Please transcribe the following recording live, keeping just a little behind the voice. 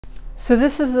So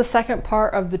this is the second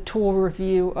part of the tool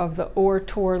review of the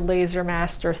Ortur Laser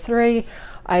Master 3.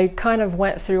 I kind of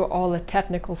went through all the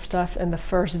technical stuff in the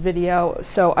first video,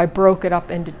 so I broke it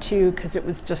up into two because it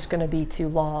was just going to be too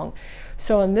long.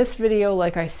 So in this video,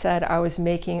 like I said, I was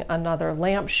making another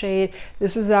lampshade.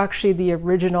 This was actually the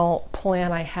original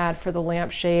plan I had for the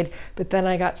lampshade, but then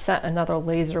I got sent another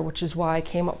laser, which is why I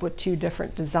came up with two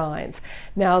different designs.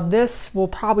 Now this will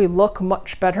probably look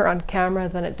much better on camera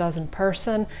than it does in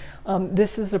person.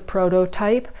 This is a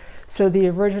prototype. So the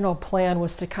original plan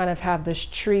was to kind of have this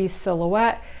tree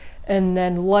silhouette, and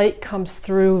then light comes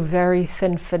through, very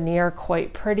thin veneer,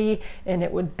 quite pretty, and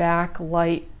it would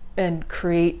backlight and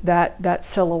create that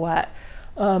silhouette.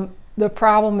 The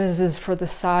problem is for the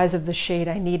size of the shade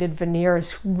I needed, veneer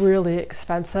is really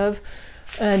expensive,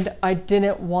 and I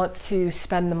didn't want to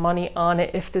spend the money on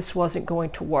it if this wasn't going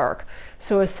to work.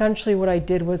 So essentially what I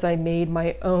did was I made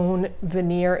my own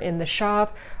veneer in the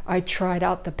shop. I tried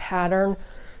out the pattern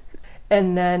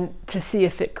and then to see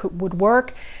if it would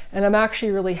work, and I'm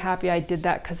actually really happy I did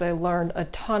that because I learned a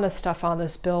ton of stuff on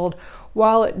this build.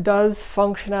 While it does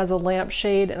function as a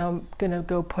lampshade, and I'm gonna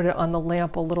go put it on the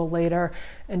lamp a little later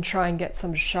and try and get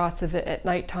some shots of it at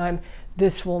nighttime,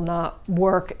 this will not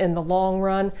work in the long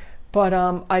run. But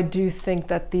I do think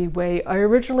that the way I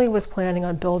originally was planning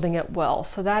on building it will.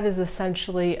 So that is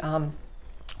essentially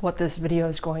what this video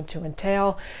is going to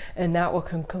entail, and that will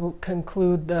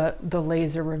conclude the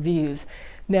laser reviews.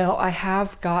 Now I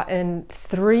have gotten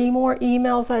 3 more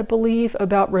emails, I believe,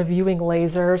 about reviewing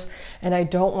lasers, and I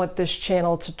don't want this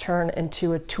channel to turn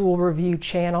into a tool review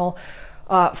channel.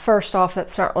 First off,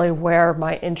 that's not really where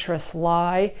my interests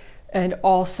lie, and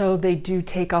also they do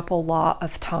take up a lot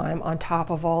of time on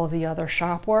top of all of the other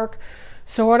shop work.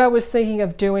 So what I was thinking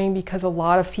of doing, because a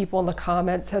lot of people in the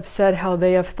comments have said how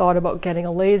they have thought about getting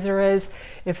a laser, is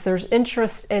if there's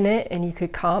interest in it and you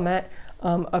could comment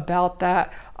about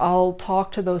that, I'll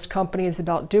talk to those companies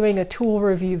about doing a tool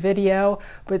review video,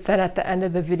 but then at the end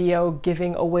of the video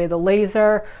giving away the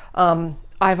laser.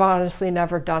 I've honestly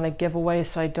never done a giveaway,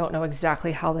 so I don't know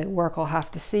exactly how they work. I'll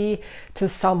have to see, to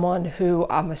someone who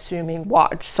I'm assuming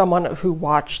watched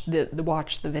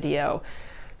the video.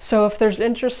 So if there's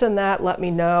interest in that, let me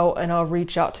know and I'll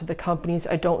reach out to the companies.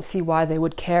 I don't see why they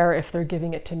would care if they're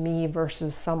giving it to me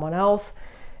versus someone else.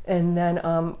 And then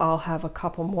I'll have a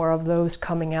couple more of those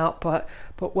coming out, but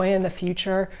way in the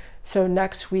future. So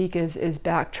next week is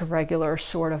back to regular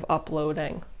sort of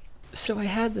uploading. So I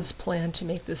had this plan to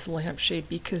make this lampshade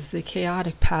because the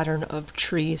chaotic pattern of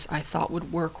trees I thought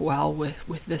would work well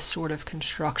with this sort of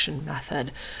construction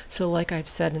method. So like I've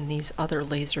said in these other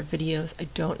laser videos, I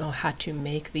don't know how to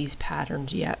make these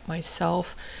patterns yet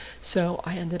myself. So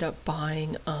I ended up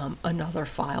buying another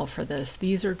file for this.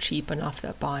 These are cheap enough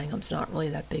that buying them's not really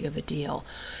that big of a deal.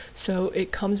 So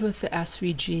it comes with the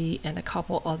SVG and a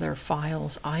couple other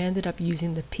files. I ended up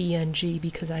using the PNG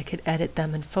because I could edit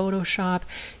them in Photoshop.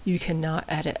 You cannot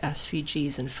edit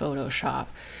SVGs in Photoshop.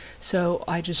 So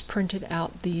I just printed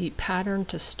out the pattern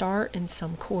to start in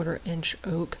some 1/4"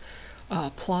 oak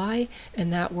ply,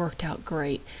 and that worked out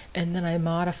great. And then I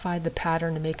modified the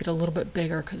pattern to make it a little bit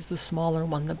bigger because the smaller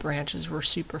one, the branches were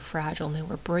super fragile and they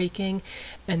were breaking,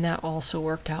 and that also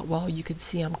worked out well. You could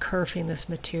see I'm curving this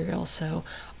material so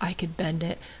I could bend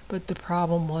it, but the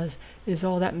problem is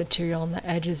all that material on the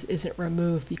edges isn't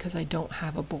removed because I don't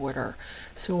have a border.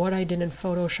 So what I did in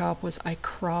Photoshop was I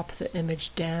cropped the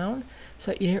image down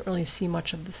so that you didn't really see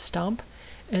much of the stump,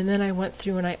 and then I went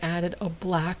through and I added a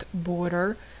black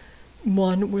border,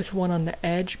 one on the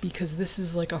edge, because this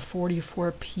is like a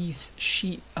 44-piece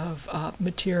sheet of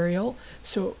material,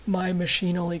 so my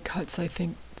machine only cuts, I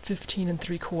think, 15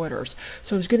 3/4.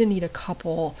 So I was going to need a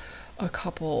couple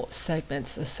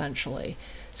segments essentially,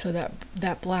 so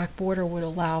that black border would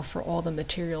allow for all the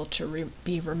material to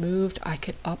be removed. I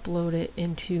could upload it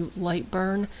into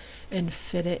Lightburn and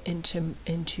fit it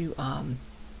into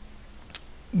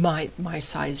my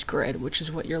size grid, which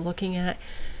is what you're looking at,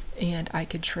 and I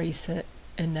could trace it,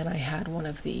 and then I had one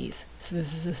of these. So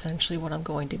this is essentially what I'm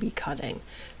going to be cutting.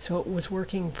 So it was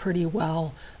working pretty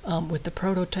well with the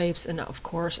prototypes, and of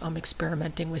course I'm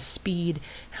experimenting with speed,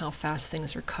 how fast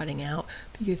things are cutting out.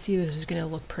 But you can see this is going to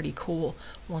look pretty cool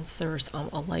once there's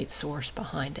a light source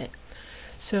behind it.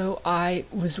 So I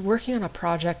was working on a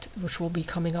project which will be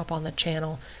coming up on the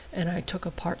channel, and I took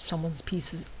apart someone's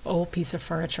old piece of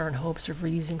furniture in hopes of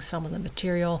reusing some of the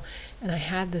material, and I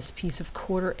had this piece of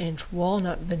 1/4"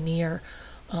 walnut veneer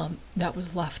that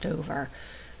was left over.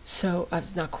 So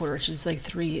it's not quarter inch, it's like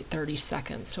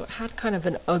 3/32. So it had kind of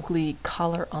an ugly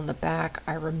color on the back.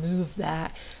 I removed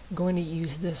that. I'm going to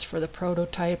use this for the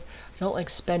prototype. I don't like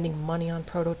spending money on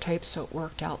prototypes, so it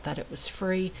worked out that it was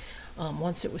free.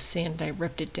 Once it was sanded, I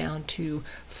ripped it down to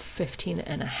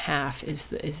 15.5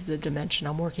 is the dimension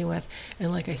I'm working with.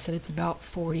 And like I said, it's about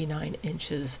 49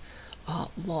 inches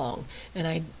long. And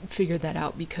I figured that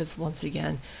out because, once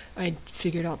again, I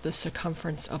figured out the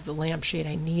circumference of the lampshade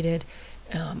I needed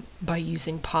by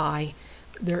using pi.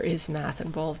 There is math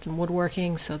involved in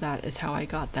woodworking, so that is how I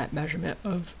got that measurement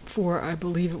for, I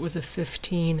believe it was a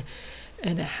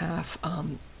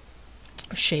 15.5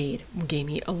 shade. Gave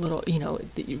me a little,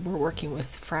 we're working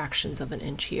with fractions of an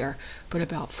inch here, but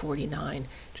about 49,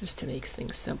 just to make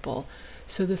things simple.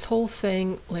 So this whole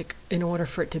thing, like, in order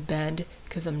for it to bend,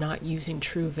 because I'm not using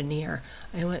true veneer,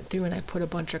 I went through and I put a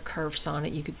bunch of curves on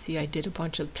it. You could see I did a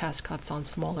bunch of test cuts on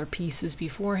smaller pieces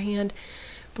beforehand,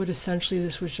 but essentially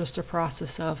this was just a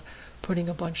process of putting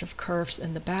a bunch of curves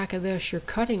in the back of this. You're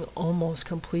cutting almost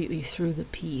completely through the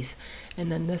piece, and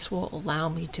then this will allow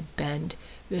me to bend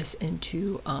this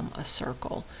into a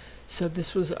circle. So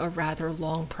this was a rather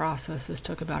long process. This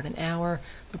took about an hour.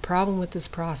 The problem with this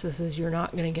process is you're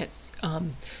not going to get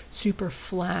super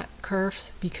flat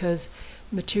curves because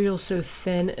material is so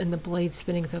thin and the blade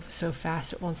spinning so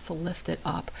fast it wants to lift it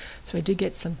up. So I did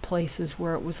get some places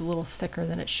where it was a little thicker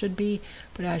than it should be,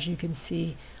 but as you can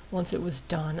see, once it was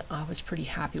done, I was pretty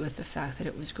happy with the fact that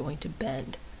it was going to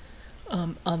bend.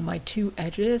 On my two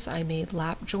edges, I made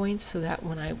lap joints so that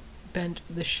when I bent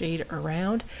the shade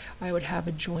around, I would have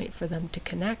a joint for them to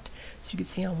connect. So you can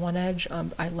see on one edge,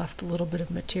 I left a little bit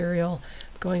of material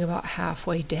going about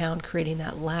halfway down, creating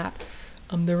that lap.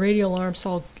 The radial arm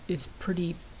saw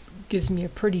gives me a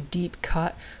pretty deep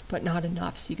cut, but not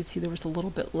enough. So you can see there was a little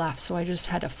bit left. So I just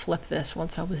had to flip this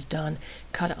once I was done,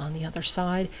 cut it on the other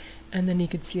side. And then you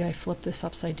can see I flipped this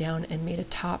upside down and made a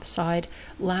top side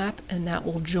lap, and that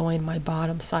will join my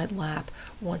bottom side lap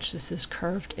once this is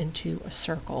curved into a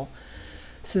circle.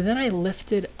 So then I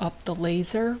lifted up the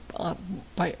laser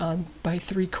by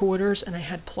 3/4, and I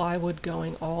had plywood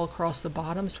going all across the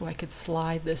bottom so I could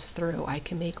slide this through. I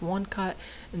can make one cut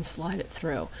and slide it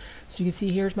through. So you can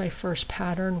see here's my first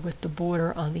pattern with the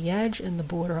border on the edge and the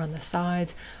border on the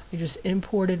sides. I just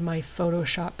imported my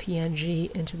Photoshop PNG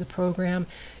into the program,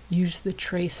 used the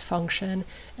trace function,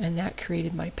 and that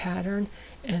created my pattern.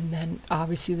 And then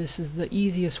obviously this is the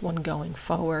easiest one going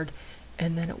forward,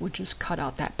 and then it would just cut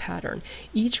out that pattern.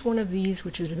 Each one of these,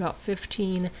 which is about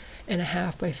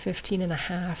 15.5 by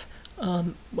 15.5,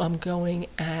 I'm going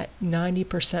at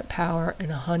 90% power and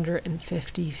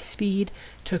 150 speed.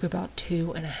 Took about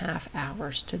 2.5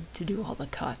 hours to do all the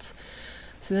cuts.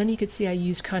 So then you can see I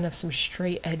used kind of some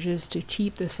straight edges to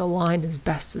keep this aligned as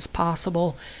best as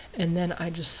possible, and then I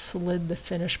just slid the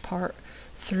finished part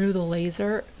through the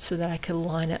laser so that I could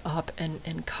line it up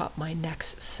and cut my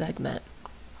next segment.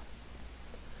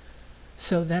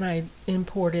 So then I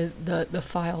imported the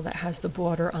file that has the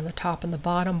border on the top and the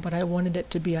bottom, but I wanted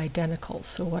it to be identical.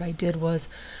 So what I did was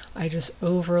I just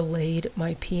overlaid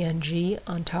my PNG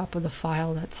on top of the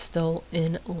file that's still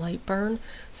in Lightburn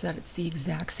so that it's the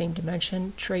exact same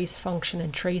dimension, trace function,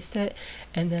 and traced it,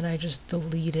 and then I just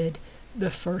deleted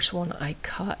the first one I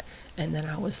cut, and then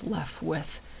I was left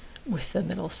with the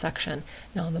middle section.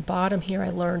 Now on the bottom here I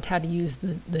learned how to use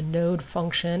the node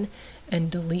function and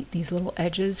delete these little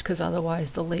edges, because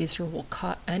otherwise the laser will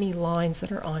cut any lines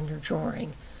that are on your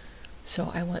drawing.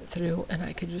 So I went through and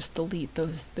I could just delete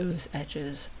those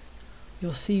edges.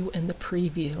 You'll see in the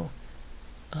preview,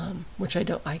 which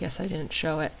I guess I didn't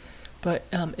show it, but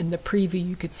in the preview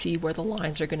you could see where the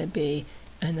lines are going to be,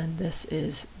 and then this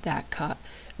is that cut.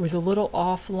 It was a little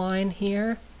offline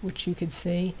here, which you could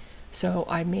see. So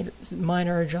I made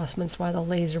minor adjustments while the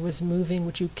laser was moving,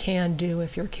 which you can do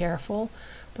if you're careful.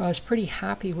 But I was pretty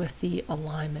happy with the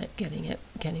alignment, getting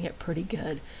it pretty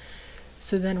good.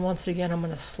 So then once again, I'm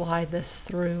going to slide this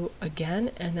through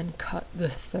again and then cut the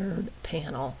third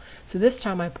panel. So this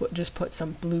time I just put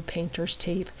some blue painter's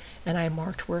tape and I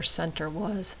marked where center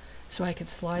was so I could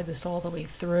slide this all the way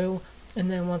through. And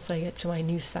then once I get to my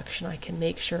new section, I can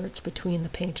make sure it's between the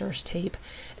painter's tape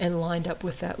and lined up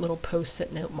with that little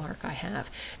post-it note mark I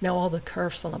have. Now all the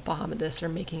curves on the bottom of this are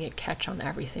making it catch on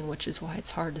everything, which is why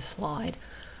it's hard to slide.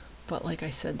 But like I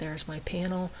said, there's my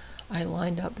panel. I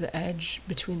lined up the edge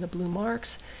between the blue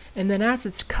marks, and then as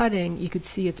it's cutting, you could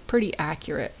see it's pretty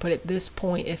accurate. But at this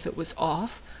point, if it was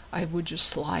off, I would just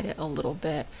slide it a little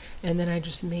bit, and then I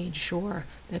just made sure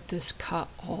that this cut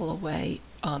all the way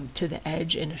to the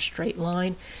edge in a straight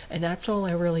line, and that's all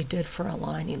I really did for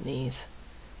aligning these.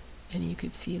 And you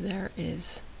could see there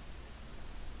is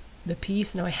the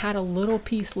piece. Now I had a little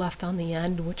piece left on the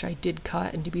end, which I did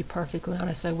cut, and to be perfectly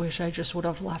honest, I wish I just would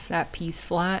have left that piece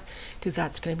flat, because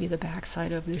that's going to be the back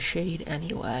side of the shade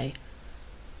anyway.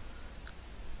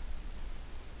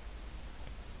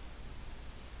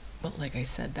 But like I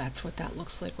said, that's what that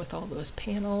looks like with all those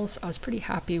panels. I was pretty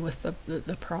happy with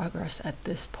the progress at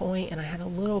this point, and I had a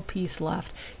little piece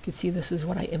left. You can see this is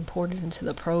what I imported into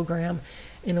the program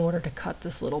in order to cut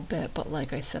this little bit, but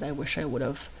like I said, I wish I would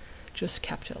have just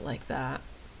kept it like that.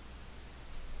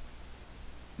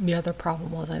 The other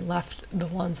problem was I left the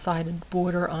one-sided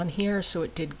border on here, so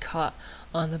it did cut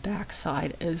on the back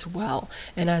side as well.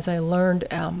 And as I learned,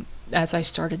 as I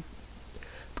started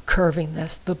curving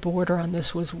this, the border on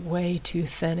this was way too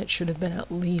thin. It should have been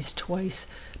at least twice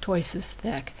as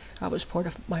thick. That was part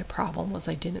of my problem, was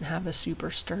I didn't have a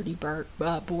super sturdy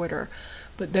border.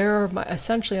 But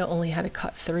essentially I only had to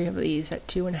cut 3 of these at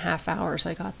 2.5 hours.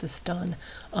 I got this done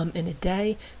in a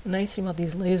day. The nice thing about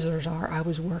these lasers are I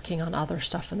was working on other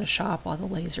stuff in the shop while the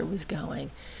laser was going.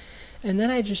 And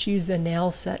then I just used a nail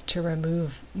set to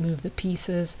remove the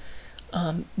pieces.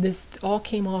 This all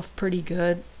came off pretty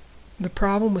good. The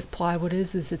problem with plywood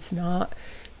is it's not,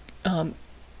 the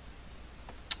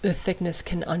thickness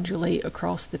can undulate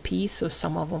across the piece, so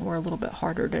some of them were a little bit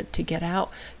harder to get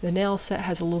out. The nail set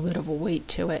has a little bit of a weight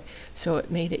to it, so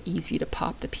it made it easy to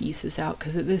pop the pieces out,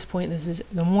 because at this point,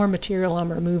 the more material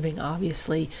I'm removing,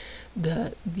 obviously,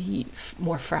 the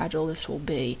more fragile this will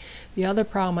be. The other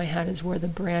problem I had is where the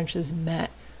branches met.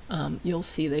 You'll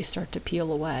see they start to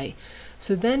peel away.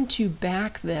 So then to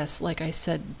back this, like I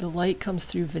said, the light comes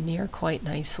through veneer quite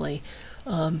nicely.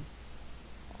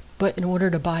 But in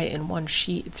order to buy it in one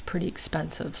sheet, it's pretty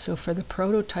expensive. So for the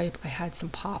prototype, I had some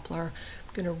poplar.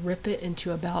 I'm going to rip it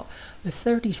into about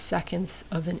 30/2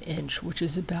 of an inch, which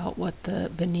is about what the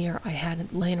veneer I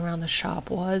had laying around the shop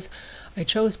was. I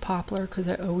chose poplar because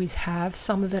I always have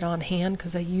some of it on hand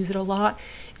because I use it a lot,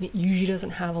 and it usually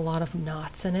doesn't have a lot of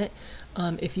knots in it.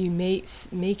 If you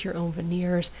make your own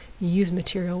veneers, you use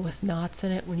material with knots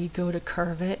in it. When you go to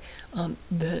curve it,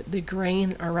 the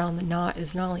grain around the knot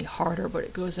is not only harder, but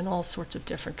it goes in all sorts of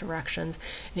different directions,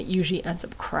 and it usually ends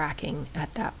up cracking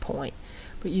at that point.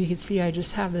 But you can see I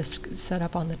just have this set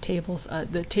up on the tables,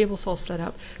 the table saw set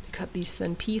up to cut these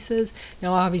thin pieces.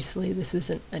 Now obviously this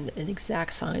isn't an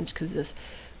exact science, because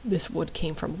this wood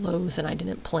came from Lowe's and I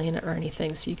didn't plane it or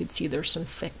anything, so you can see there's some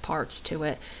thick parts to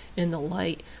it in the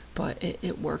light, but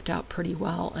it worked out pretty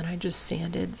well. And I just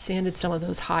sanded some of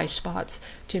those high spots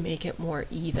to make it more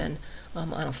even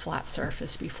on a flat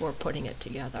surface before putting it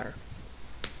together.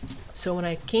 So when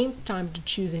I came time to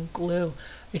choosing glue,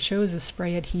 I chose a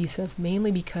spray adhesive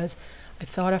mainly because I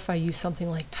thought if I used something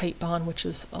like Titebond, which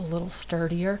is a little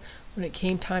sturdier, when it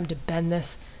came time to bend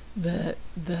this, the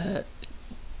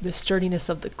sturdiness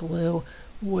of the glue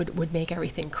would make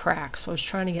everything crack. So I was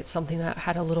trying to get something that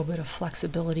had a little bit of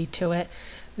flexibility to it.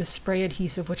 This spray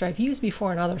adhesive, which I've used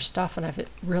before in other stuff and I've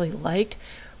really liked,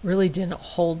 really didn't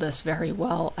hold this very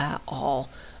well at all.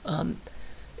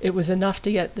 It was enough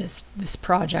to get this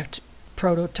project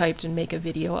prototyped and make a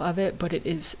video of it, but it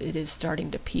is starting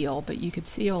to peel. But you could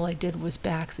see all I did was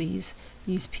back these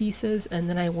pieces, and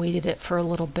then I waited it for a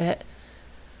little bit,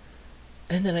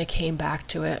 and then I came back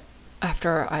to it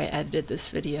after I edited this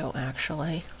video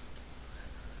actually.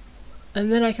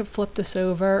 And then I could flip this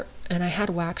over, and I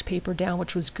had wax paper down,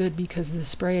 which was good because the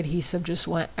spray adhesive just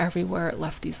went everywhere. It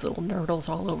left these little nurdles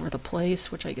all over the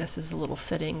place, which I guess is a little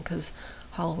fitting because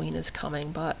Halloween is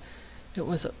coming, but it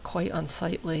was quite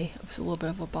unsightly. It was a little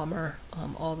bit of a bummer,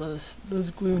 all those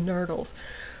glue nurdles.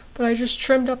 But I just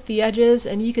trimmed up the edges,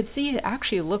 and you can see it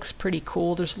actually looks pretty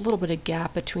cool. There's a little bit of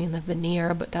gap between the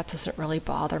veneer, but that doesn't really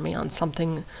bother me on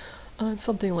something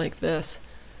like this.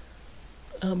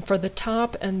 For the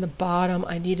top and the bottom,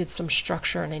 I needed some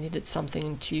structure and I needed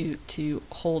something to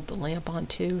hold the lamp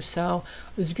onto. So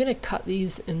I was going to cut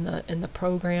these in the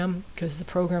program because the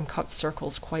program cuts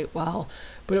circles quite well,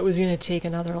 but it was going to take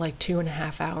another like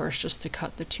 2.5 hours just to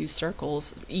cut the 2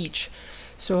 circles each.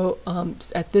 So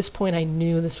at this point I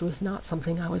knew this was not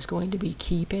something I was going to be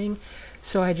keeping,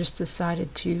 so I just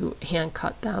decided to hand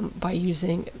cut them by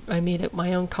I made it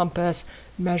my own compass,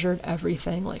 measured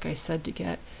everything like I said to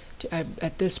get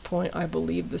at this point I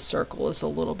believe the circle is a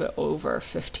little bit over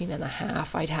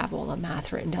 15.5. I'd have all the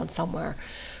math written down somewhere,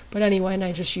 but anyway, and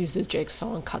I just used a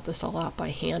jigsaw and cut this all out by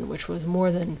hand, which was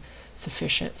more than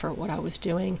sufficient for what I was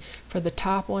doing. For the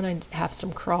top one, I have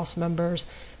some cross members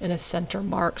and a center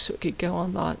mark so it could go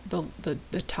on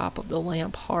the top of the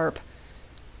lamp harp.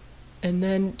 And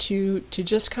then to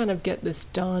just kind of get this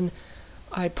done,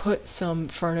 I put some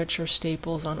furniture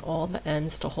staples on all the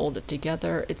ends to hold it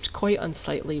together. It's quite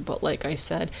unsightly, but like I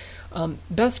said,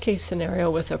 best case scenario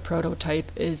with a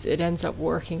prototype is it ends up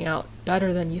working out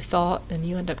better than you thought and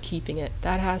you end up keeping it.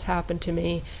 That has happened to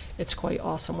me. It's quite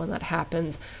awesome when that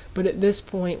happens. But at this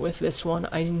point with this one,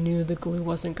 I knew the glue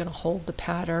wasn't going to hold the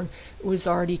pattern. It was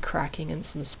already cracking in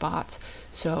some spots.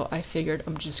 So I figured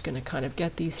I'm just going to kind of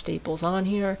get these staples on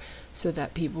here so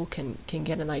that people can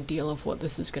get an idea of what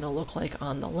this is going to look like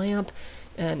on the lamp.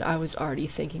 And I was already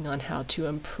thinking on how to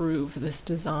improve this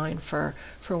design for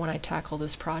when I tackle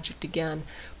this project again.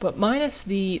 But minus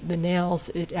the nails,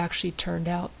 it actually turned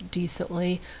out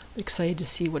decently. I'm excited to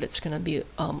see what it's going to be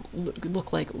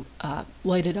look like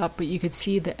lighted up. But you could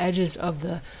see the edges of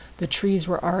the trees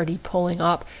were already pulling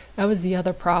up. That was the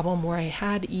other problem where I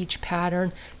had each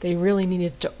pattern. They really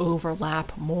needed to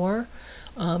overlap more.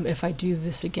 If I do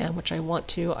this again, which I want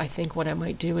to, I think what I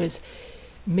might do is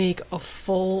make a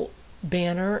full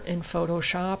banner in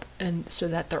Photoshop, and so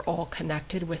that they're all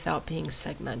connected without being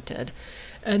segmented.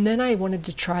 And then I wanted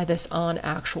to try this on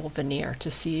actual veneer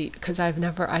to see, because I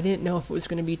didn't know if it was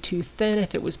going to be too thin,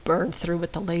 if it was burned through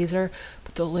with the laser,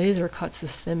 but the laser cuts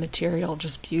this thin material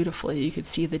just beautifully. You could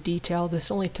see the detail. This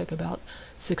only took about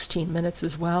 16 minutes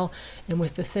as well, and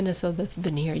with the thinness of the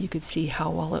veneer you could see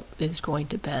how well it is going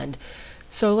to bend.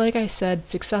 So like I said,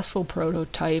 successful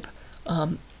prototype.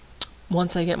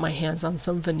 Once I get my hands on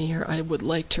some veneer, I would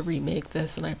like to remake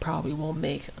this, and I probably will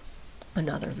make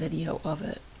another video of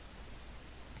it.